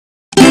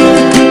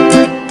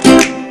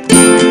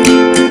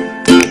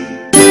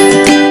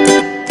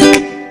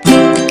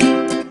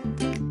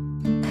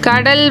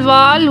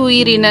கடல்வாழ்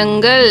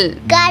உயிரினங்கள்.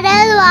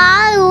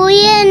 கடல்வாழ்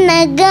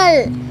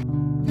உயிரினங்கள்.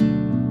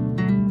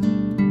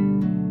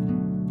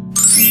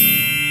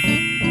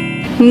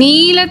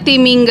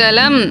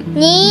 நீலத்திமிங்கலம்.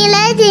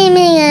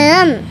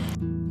 நீலத்திமிங்கலம்.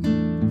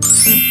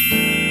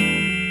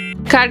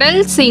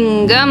 கடல்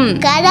சிங்கம்.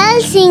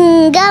 கடல்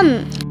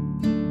சிங்கம்.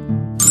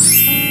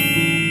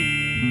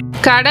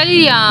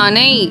 கடல்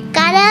யானை.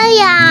 கடல்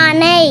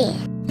யானை.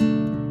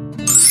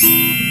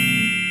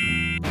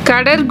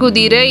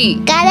 கடற்குதிரை.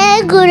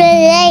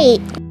 கடற்குதிரை.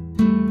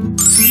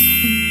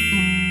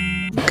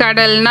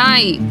 கடல்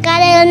நாய்.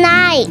 கடல்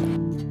நாய்.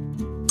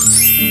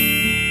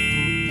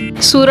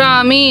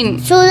 சுறாமீன்.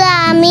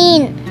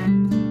 சுறாமீன்.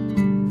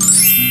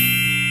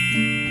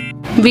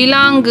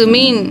 விலாங்கு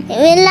மீன்.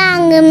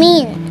 விலாங்கு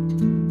மீன்.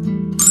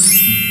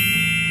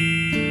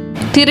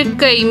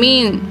 திருக்கை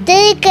மீன்.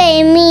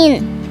 திருக்கை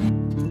மீன்.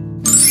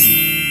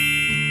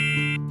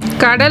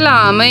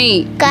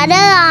 கடலாமை.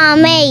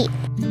 கடலாமை.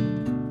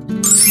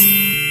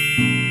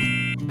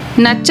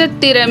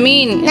 நட்சத்திர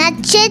மீன்.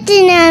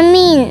 நட்சத்திர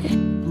மீன்.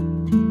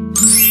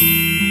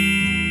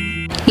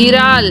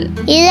 இறால்.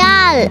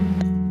 இறால்.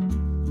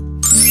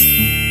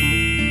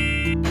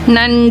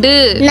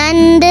 நண்டு.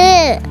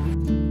 நண்டு.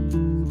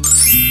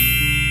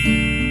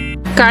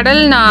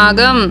 கடல்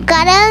நாகம்.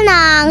 கடல்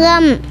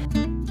நாகம்.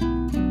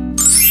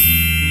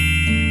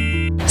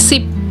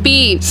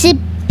 சிப்பி.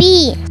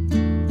 சிப்பி.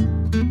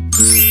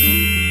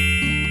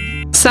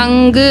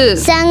 சங்கு.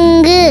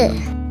 சங்கு.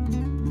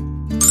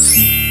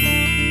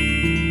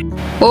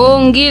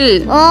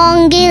 ஓங்கில்.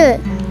 ஓங்கில்.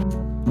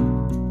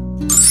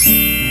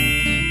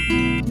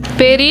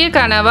 பெரிய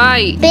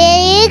கணவாய்.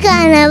 பெரிய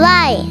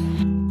கணவாய்.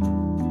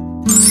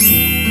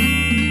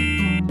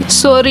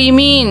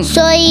 சொறிமீன்.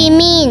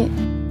 சொறிமீன்.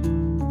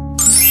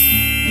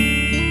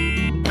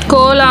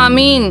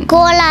 கோலாமீன்.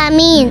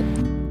 கோலாமீன்.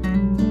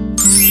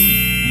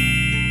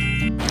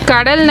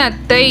 கடல்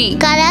நத்தை.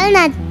 கடல்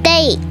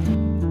நத்தை.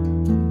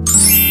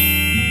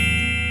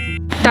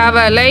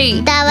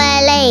 தவளை.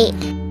 தவளை.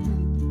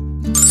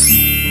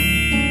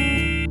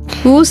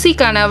 ஊசி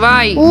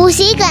கணவாய்.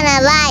 ஊசி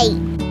கணவாய்.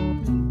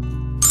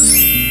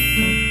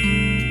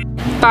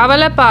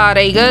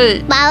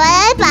 பவளப்பாறைகள்.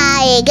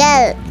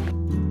 பவளப்பாறைகள்.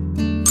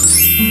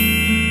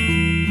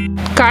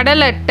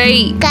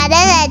 கடலட்டை.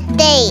 கடல்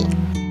அட்டை.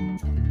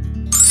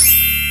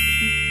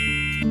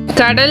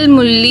 கடல்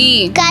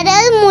முள்ளி.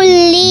 கடல்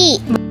முள்ளி.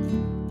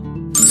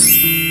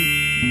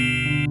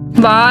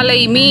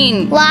 வாளை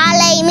மீன்.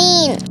 வாளை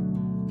மீன்.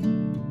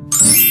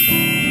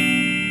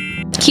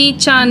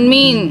 கீச்சான்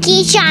மீன்.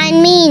 கீச்சான்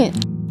மீன்.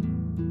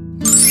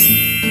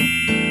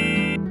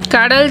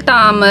 கடல்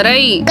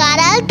தாமரை.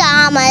 கடல்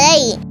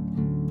தாமரை.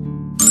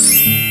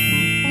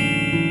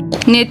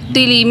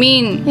 நெத்திலி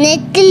மீன்.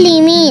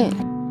 நெத்திலி மீன்.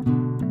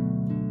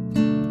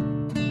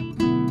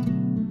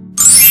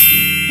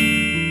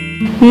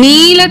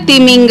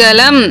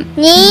 நீலத்திமிங்கலம்.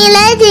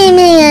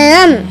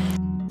 நீலத்திமிங்கலம்.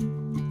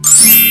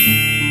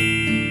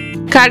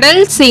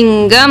 கடல்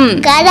சிங்கம்.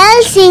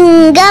 கடல்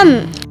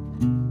சிங்கம்.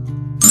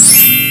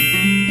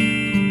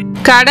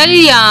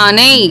 கடல்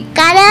யானை.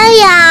 கடல்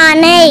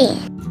யானை.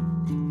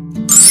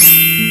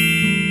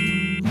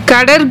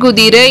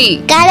 கடற்குதிரை.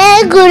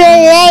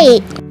 கடற்குதிரை.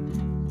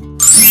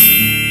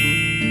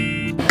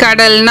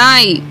 கடல்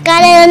நாய்.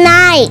 கடல்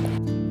நாய்.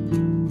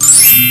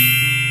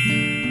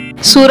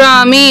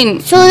 சுறாமீன்.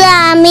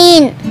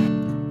 சுறாமீன்.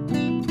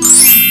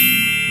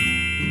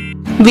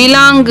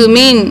 விலாங்கு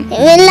மீன்.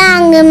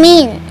 விலாங்கு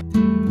மீன்.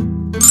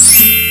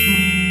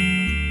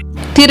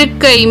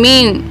 திருக்கை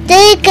மீன்.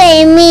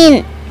 திருக்கை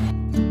மீன்.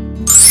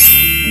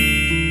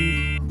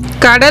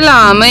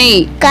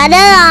 கடலாமை.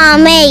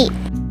 கடலாமை.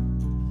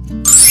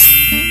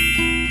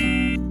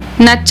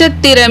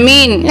 நட்சத்திர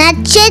மீன்.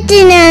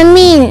 நட்சத்திர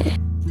மீன்.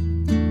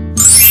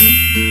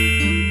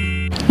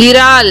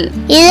 இறால்.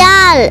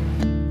 இறால்.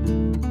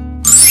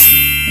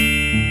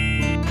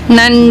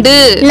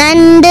 நண்டு.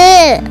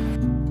 நண்டு.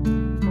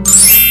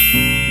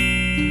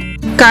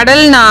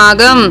 கடல்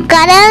நாகம்.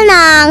 கடல்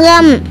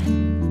நாகம்.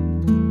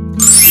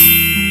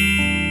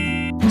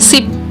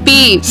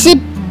 சிப்பி.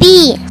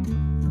 சிப்பி.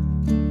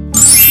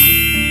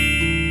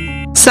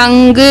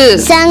 சங்கு.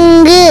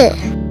 சங்கு.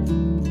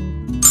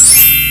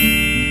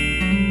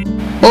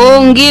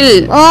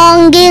 ஓங்கில்.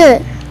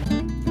 ஓங்கில்.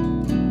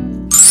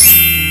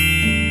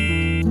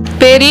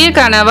 பெரிய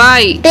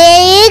கணவாய்.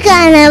 பெரிய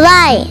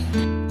கணவாய்.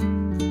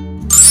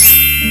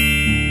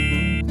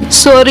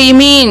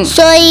 சொறிமீன்.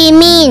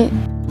 சொறிமீன்.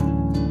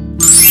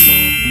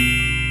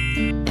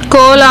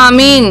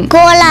 கோலாமீன்.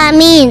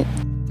 கோலாமீன்.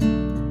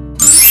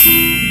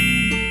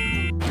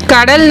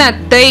 கடல்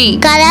நத்தை.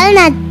 கடல்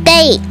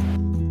நத்தை.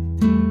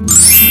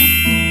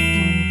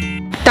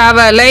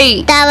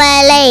 தவளை.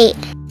 தவளை.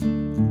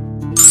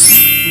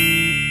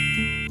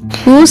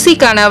 ஊசி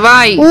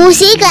கணவாய்.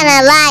 ஊசி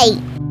கணவாய்.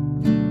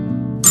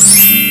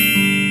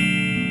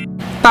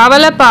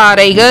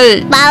 பவளப்பாறைகள்.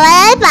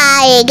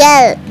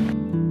 பவளப்பாறைகள்.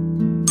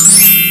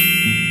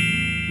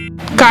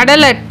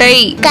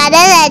 கடலட்டை.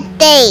 கடல்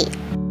அட்டை.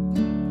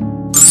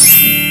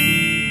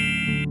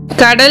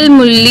 கடல்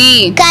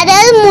முள்ளி.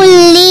 கடல்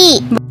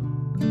முள்ளி.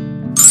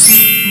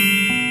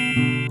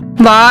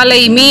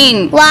 வாளை மீன்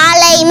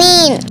வாளை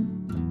மீன்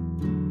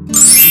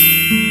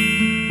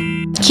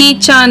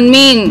கீச்சான்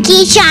மீன்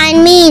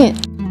கீச்சான் மீன்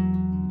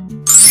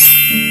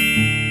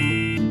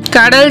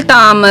கடல்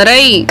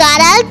தாமரை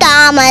கடல்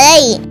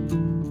தாமரை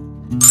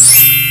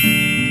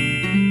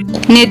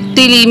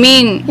நெத்திலி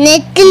மீன்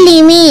நெத்திலி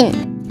மீன்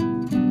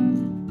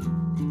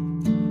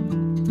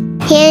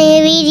எங்க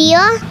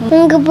வீடியோ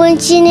உங்களுக்கு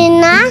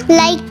பிடிச்சிருந்தா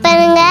லைக்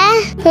பண்ணுங்க,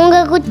 உங்க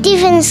குட்டி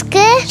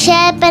ஃப்ரெண்ட்ஸ்க்கு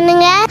ஷேர்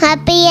பண்ணுங்க,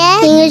 அப்படியே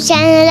எங்க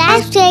சேனலை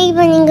சப்ஸ்கிரைப்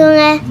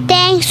பண்ணிக்கோங்க.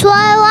 தேங்க்ஸ்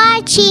ஃபார்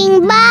வாட்சிங்.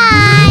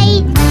 பாய்.